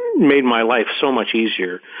 made my life so much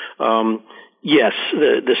easier. Yes,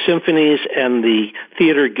 the symphonies and the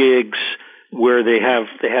theater gigs where they have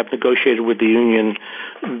negotiated with the union,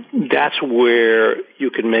 that's where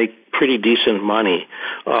you can make pretty decent money.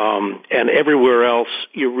 And everywhere else,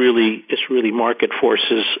 it's really market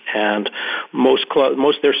forces, and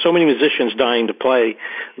there's so many musicians dying to play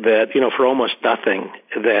that, you know, for almost nothing,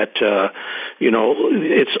 that, you know,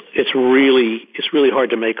 it's really hard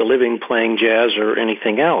to make a living playing jazz or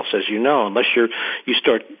anything else, as you know, unless you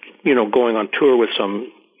start, you know, going on tour with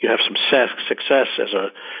you have some success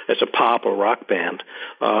as a pop or rock band.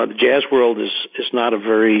 The jazz world is not a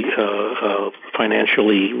very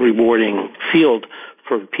financially rewarding field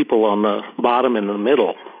for people on the bottom and the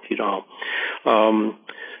middle. You know,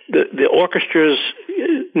 the orchestras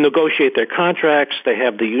negotiate their contracts. They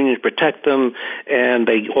have the union protect them, and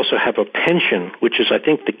they also have a pension, which is, I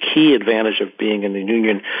think, the key advantage of being in the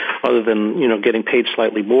union, other than, you know, getting paid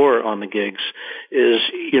slightly more on the gigs, is,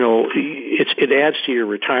 you know, it adds to your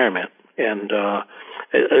retirement. And a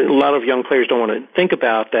lot of young players don't want to think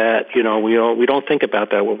about that. You know, we don't think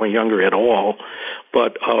about that when we're younger at all.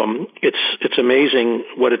 But it's amazing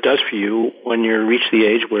what it does for you when you reach the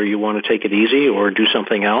age where you want to take it easy or do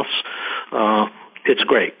something else. It's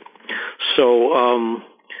great. So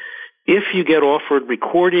if you get offered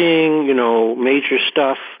recording, you know, major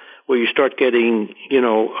stuff where you start getting, you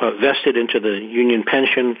know, vested into the union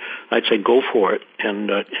pension, I'd say go for it,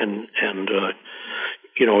 and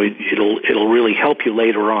you know, it'll really help you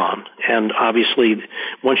later on. And obviously,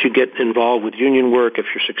 once you get involved with union work, if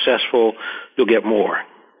you're successful, you'll get more.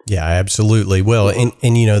 Yeah, absolutely. Well,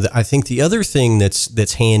 and you know, I think the other thing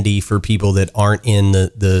that's handy for people that aren't in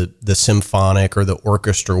the symphonic or the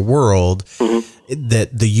orchestra world, that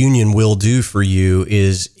the union will do for you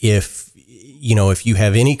is, if you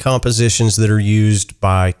have any compositions that are used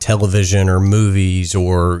by television or movies,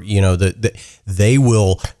 or, you know, they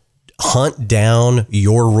will hunt down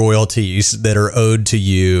your royalties that are owed to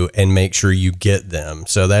you and make sure you get them.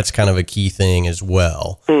 So that's kind of a key thing as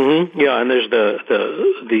well. Mm-hmm. Yeah, and there's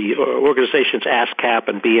the organizations ASCAP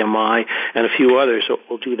and BMI and a few others that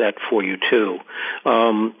will do that for you too.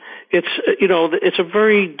 It's a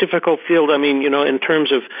very difficult field. I mean, you know, in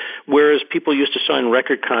terms of, whereas people used to sign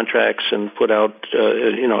record contracts and put out,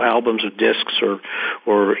 albums of discs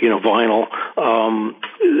or you know, vinyl,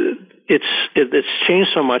 it's changed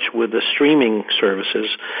so much with the streaming services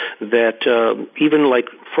that even like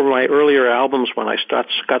for my earlier albums, when I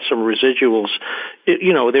got some residuals,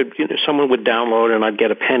 someone would download and I'd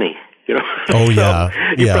get a penny. You know? Oh, yeah.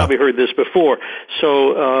 So you've probably heard this before.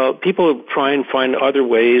 So people try and find other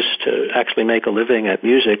ways to actually make a living at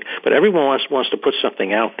music, but everyone wants to put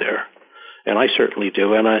something out there. And I certainly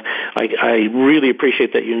do. And I really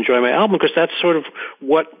appreciate that you enjoy my album, because that's sort of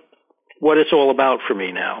what it's all about for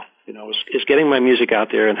me now. You know, is getting my music out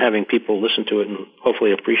there and having people listen to it and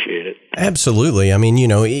hopefully appreciate it. Absolutely. I mean, you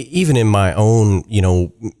know, even in my own, you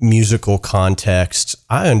know, musical context,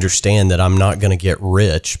 I understand that I'm not going to get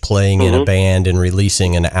rich playing in a band and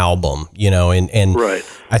releasing an album, you know, and right.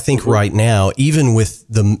 I think right now, even with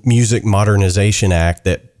the Music Modernization Act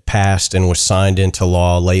that passed and was signed into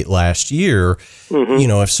law late last year, you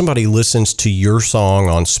know, if somebody listens to your song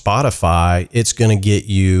on Spotify, it's going to get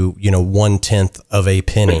you, you know, 1/10 of a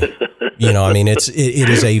penny. You know, I mean, it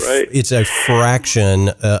is a right. It's a fraction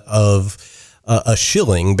of a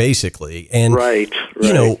shilling, basically. And right.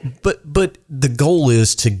 You know, but the goal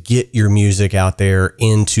is to get your music out there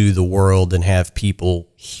into the world and have people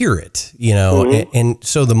hear it, you know, and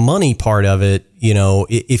so the money part of it, you know,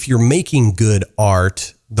 if you're making good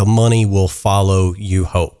art, the money will follow, you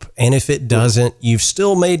hope. And if it doesn't, you've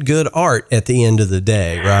still made good art at the end of the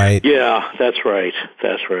day, right? Yeah, that's right.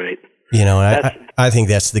 That's right. You know, I think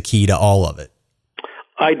that's the key to all of it.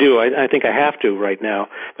 I do. I think I have to right now.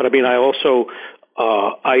 But I mean, I also,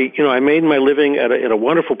 I made my living in a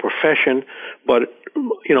wonderful profession, but,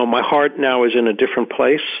 you know, my heart now is in a different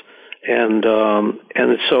place. And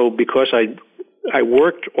so because I I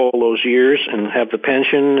worked all those years and have the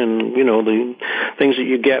pension and, the things that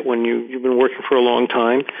you get when you've been working for a long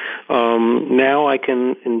time. Now I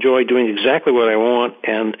can enjoy doing exactly what I want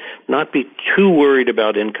and not be too worried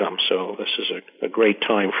about income. So this is a great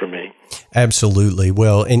time for me. Absolutely.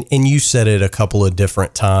 Well, and you said it a couple of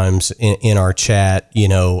different times in our chat,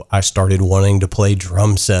 I started wanting to play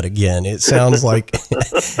drum set again. It sounds like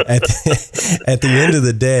at the end of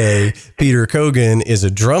the day, Peter Kogan is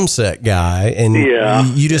a drum set guy, and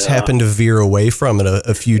you just happen to veer away from it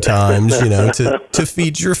a few times, to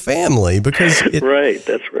feed your family, because right,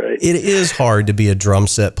 that's right. It is hard to be a drum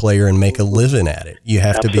set player and make a living at it. You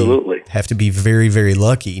have to be very, very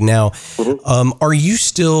lucky. Now, are you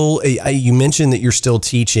still? You mentioned that you're still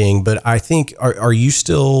teaching, but I think are you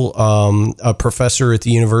still a professor at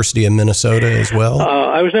the University of Minnesota as well?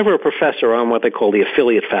 I was never a professor. I'm what they call the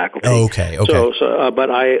affiliate faculty. Oh, okay.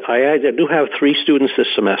 But I do have 3 students this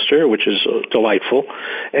semester, which is delightful,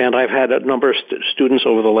 and I've had a number of students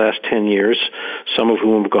over the last 10 years, some of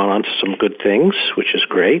whom have gone on to some good things, which is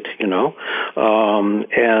great, and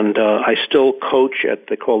I still coach at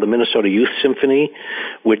the Minnesota Youth Symphony,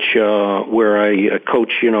 which where I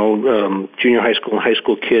coach, junior high school and high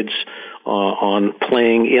school kids on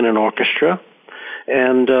playing in an orchestra.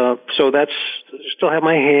 And so that's still have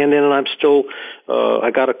my hand in, and I'm still.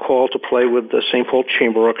 I got a call to play with the St. Paul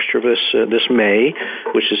Chamber Orchestra this May,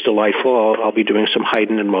 which is delightful. I'll be doing some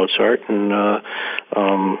Haydn and Mozart, and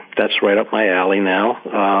that's right up my alley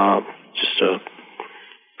now. Just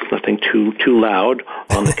nothing too loud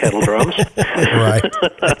on the kettle drums. Right.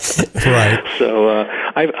 So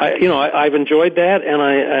I've enjoyed that, and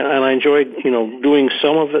I enjoyed doing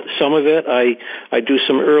some of it. I do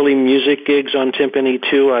some early music gigs on timpani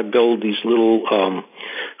too. I build these little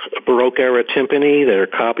Baroque era timpani that are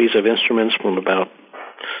copies of instruments from about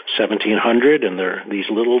 1700, and they're these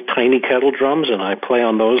little tiny kettle drums, and I play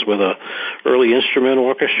on those with a early instrument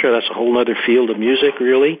orchestra. That's a whole other field of music,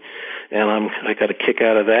 really, and I got a kick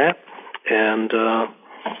out of that. And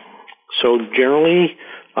so generally,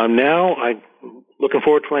 I'm looking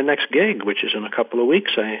forward to my next gig, which is in a couple of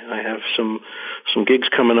weeks. I have some gigs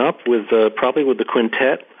coming up with probably with the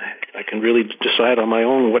quintet. I can really decide on my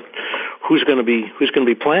own who's going to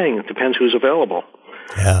be playing. It depends who's available.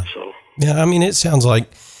 Yeah. So yeah, I mean, it sounds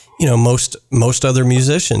like most other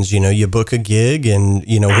musicians. You book a gig, and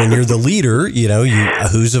when you're the leader,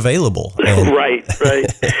 who's available. And right.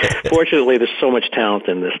 Fortunately, there's so much talent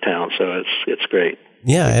in this town, so it's great.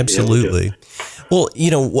 Yeah, absolutely. Well,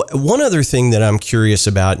 one other thing that I'm curious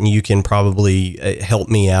about, and you can probably help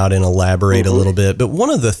me out and elaborate a little bit, but one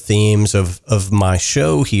of the themes of my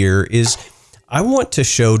show here is I want to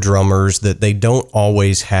show drummers that they don't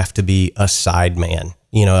always have to be a sideman.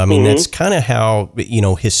 That's kind of how,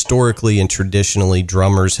 historically and traditionally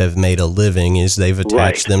drummers have made a living, is they've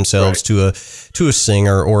attached themselves to a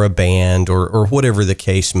singer or a band or whatever the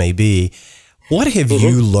case may be. What have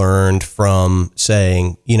you learned from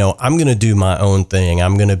saying, I'm going to do my own thing,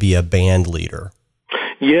 I'm going to be a band leader?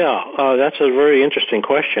 Yeah, that's a very interesting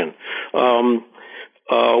question.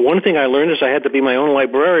 One thing I learned is I had to be my own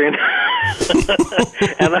librarian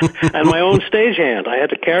and my own stagehand. I had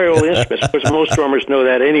to carry all the instruments. Of course, most drummers know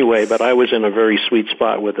that anyway, but I was in a very sweet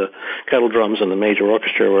spot with the kettle drums and the major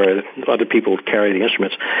orchestra where other people would carry the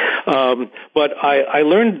instruments. But I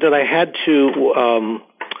learned that I had to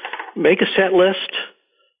make a set list,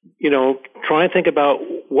 try and think about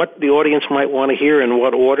what the audience might want to hear in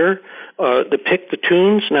what order, to pick the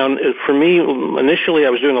tunes. Now, for me, initially I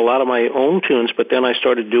was doing a lot of my own tunes, but then I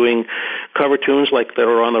started doing cover tunes like that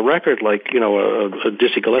are on the record, like, a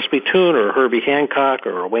Dizzy Gillespie tune or a Herbie Hancock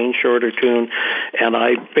or a Wayne Shorter tune, and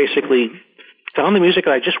I basically found the music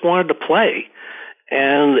that I just wanted to play.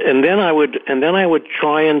 And then I would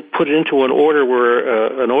try and put it into an order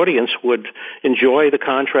where an audience would enjoy the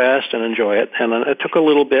contrast and enjoy it. And it took a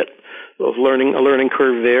little bit of a learning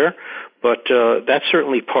curve there, but that's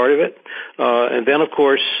certainly part of it. And then, of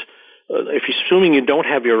course, if you're assuming you don't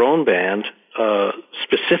have your own band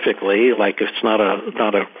specifically, like it's not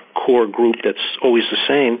a core group that's always the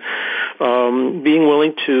same, being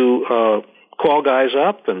willing to call guys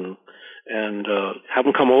up and have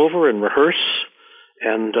them come over and rehearse.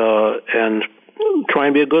 And try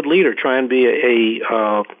and be a good leader. Try and be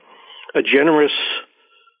a generous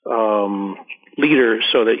leader,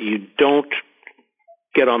 so that you don't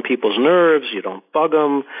get on people's nerves, you don't bug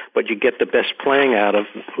them, but you get the best playing out of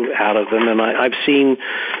them. And I've seen,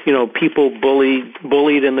 people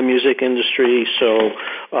bullied in the music industry. So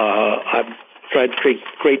I've tried to take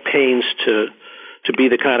great pains to be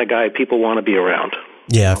the kind of guy people want to be around.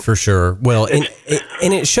 Yeah, for sure. Well, and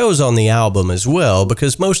it shows on the album as well,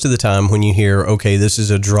 because most of the time when you hear, okay, this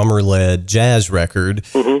is a drummer-led jazz record,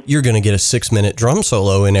 you're going to get a 6-minute drum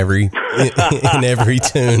solo in every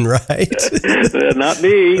tune, right? Not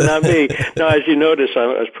me. No, as you notice, I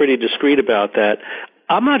was pretty discreet about that.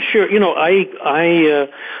 I'm not sure.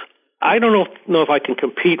 I don't know if I can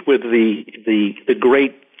compete with the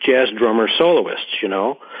great jazz drummer soloists.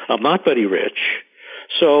 I'm not Buddy Rich.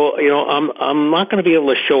 So, I'm not going to be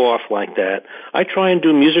able to show off like that. I try and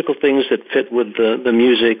do musical things that fit with the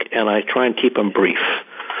music, and I try and keep them brief.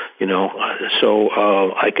 So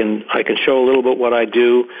I can show a little bit what I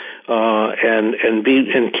do, and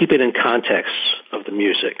keep it in context of the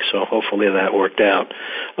music. So hopefully that worked out.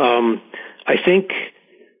 I think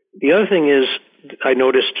the other thing is I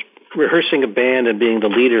noticed rehearsing a band and being the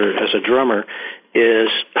leader as a drummer is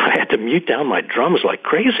I had to mute down my drums like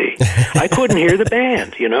crazy. I couldn't hear the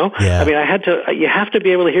band, Yeah. I mean, you have to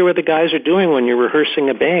be able to hear what the guys are doing when you're rehearsing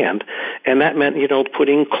a band. And that meant,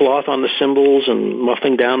 putting cloth on the cymbals and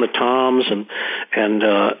muffling down the toms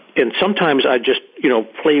and sometimes I just,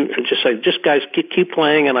 play and just say, just guys keep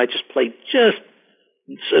playing, and I just play just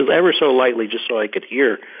ever so lightly just so I could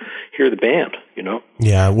hear the band,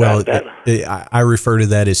 Yeah, well, I refer to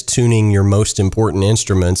that as tuning your most important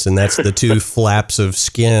instruments, and that's the two flaps of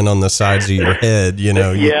skin on the sides of your head,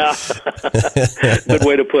 Yeah, good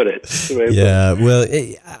way to put it. Well,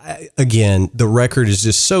 again, the record is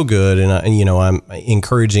just so good, and I'm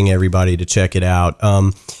encouraging everybody to check it out.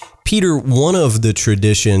 Peter, one of the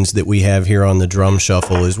traditions that we have here on the Drum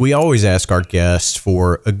Shuffle is we always ask our guests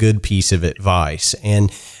for a good piece of advice.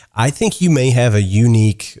 And I think you may have a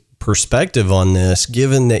unique perspective on this,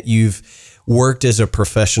 given that you've worked as a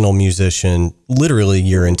professional musician literally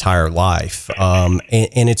your entire life. And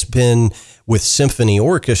it's been with symphony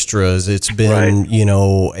orchestras, it's been,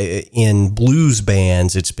 right, in blues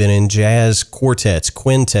bands, it's been in jazz quartets,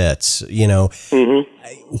 quintets,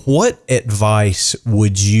 What advice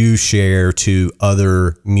would you share to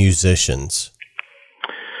other musicians?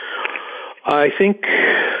 I think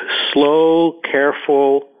slow,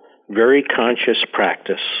 careful, very conscious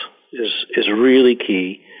practice is really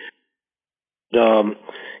key.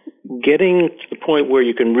 Getting to the point where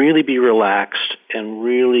you can really be relaxed and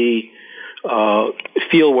really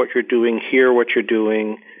feel what you're doing, hear what you're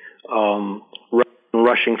doing,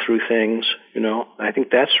 rushing through things, I think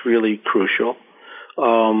that's really crucial.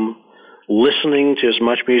 Listening to as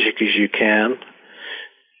much music as you can,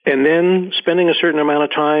 and then spending a certain amount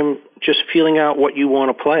of time just feeling out what you want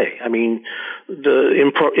to play. I mean,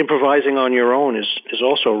 the improvising on your own is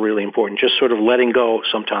also really important. Just sort of letting go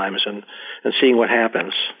sometimes and seeing what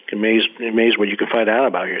happens. Amazed what you can find out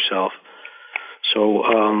about yourself. So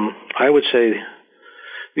I would say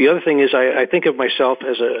the other thing is I think of myself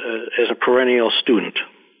as a perennial student.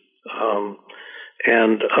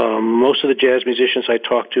 And most of the jazz musicians I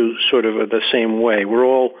talk to sort of are the same way. We're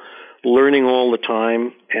all learning all the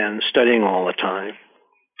time and studying all the time.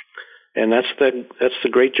 And that's the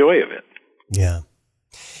great joy of it. Yeah.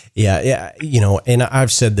 Yeah. And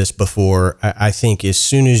I've said this before. I think as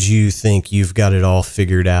soon as you think you've got it all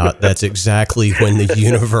figured out, that's exactly when the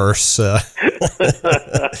universe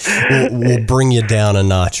will bring you down a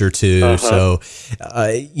notch or two. Uh-huh. So,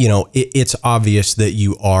 it's obvious that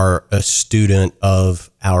you are a student of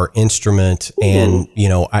our instrument. And,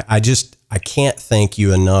 I can't thank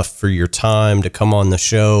you enough for your time to come on the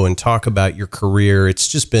show and talk about your career. It's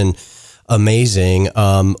just been amazing.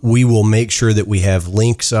 We will make sure that we have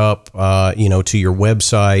links up, to your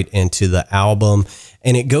website and to the album.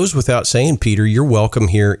 And it goes without saying, Peter, you're welcome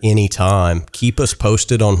here anytime. Keep us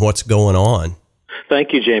posted on what's going on.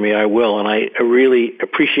 Thank you, Jamie. I will. And I really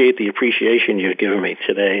appreciate the appreciation you've given me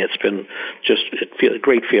today. It's been just a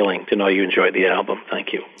great feeling to know you enjoyed the album.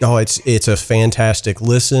 Thank you. Oh, it's a fantastic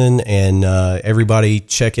listen, and everybody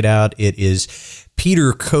check it out. It is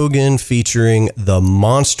Peter Kogan featuring the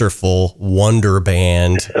Monsterful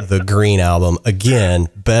Wonderband, the Green Album. Again,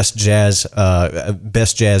 best jazz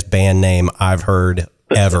band name I've heard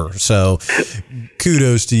ever. So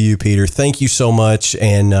kudos to you, Peter. Thank you so much,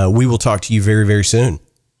 and we will talk to you very, very soon.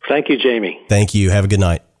 Thank you, Jamie. Thank you. Have a good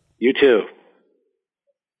night. You too.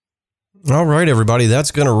 All right, everybody,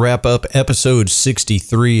 that's going to wrap up episode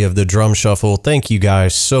 63 of the Drum Shuffle. Thank you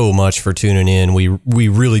guys so much for tuning in. We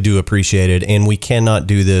really do appreciate it, and we cannot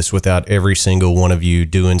do this without every single one of you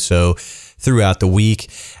doing so throughout the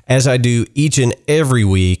week. As I do each and every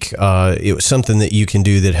week, it was something that you can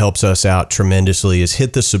do that helps us out tremendously is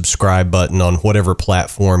hit the subscribe button on whatever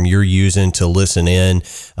platform you're using to listen in.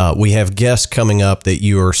 We have guests coming up that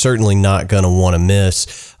you are certainly not going to want to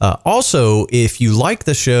miss. Also, if you like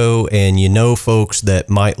the show and you know folks that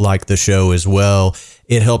might like the show as well,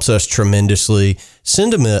 it helps us tremendously.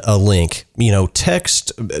 Send them a link,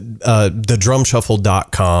 text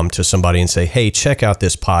thedrumshuffle.com to somebody and say, hey, check out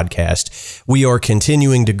this podcast. We are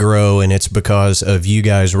continuing to grow, and it's because of you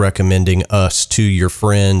guys recommending us to your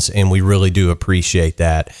friends, and we really do appreciate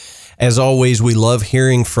that. As always, we love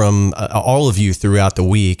hearing from all of you throughout the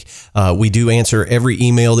week. We do answer every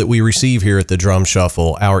email that we receive here at The Drum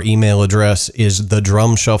Shuffle. Our email address is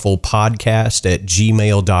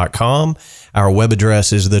thedrumshufflepodcast@gmail.com. Our web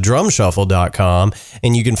address is thedrumshuffle.com,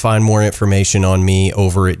 and you can find more information on me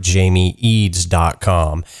over at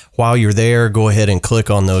jamieeads.com. While you're there, go ahead and click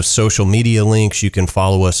on those social media links. You can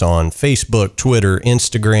follow us on Facebook, Twitter,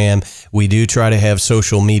 Instagram. We do try to have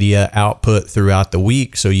social media output throughout the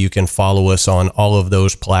week, so you can follow us on all of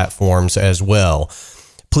those platforms as well.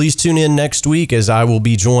 Please tune in next week as I will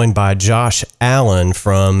be joined by Josh Allen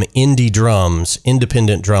from Indie Drums,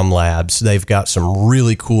 Independent Drum Labs. They've got some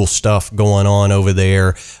really cool stuff going on over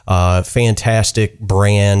there. Fantastic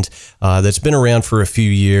brand that's been around for a few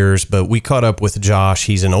years, but we caught up with Josh.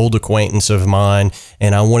 He's an old acquaintance of mine,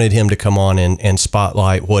 and I wanted him to come on and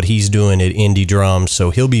spotlight what he's doing at Indie Drums, so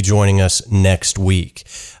he'll be joining us next week.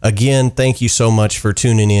 Again, thank you so much for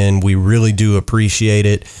tuning in. We really do appreciate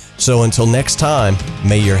it. So until next time,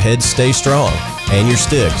 may your heads stay strong and your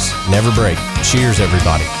sticks never break. Cheers,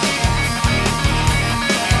 everybody.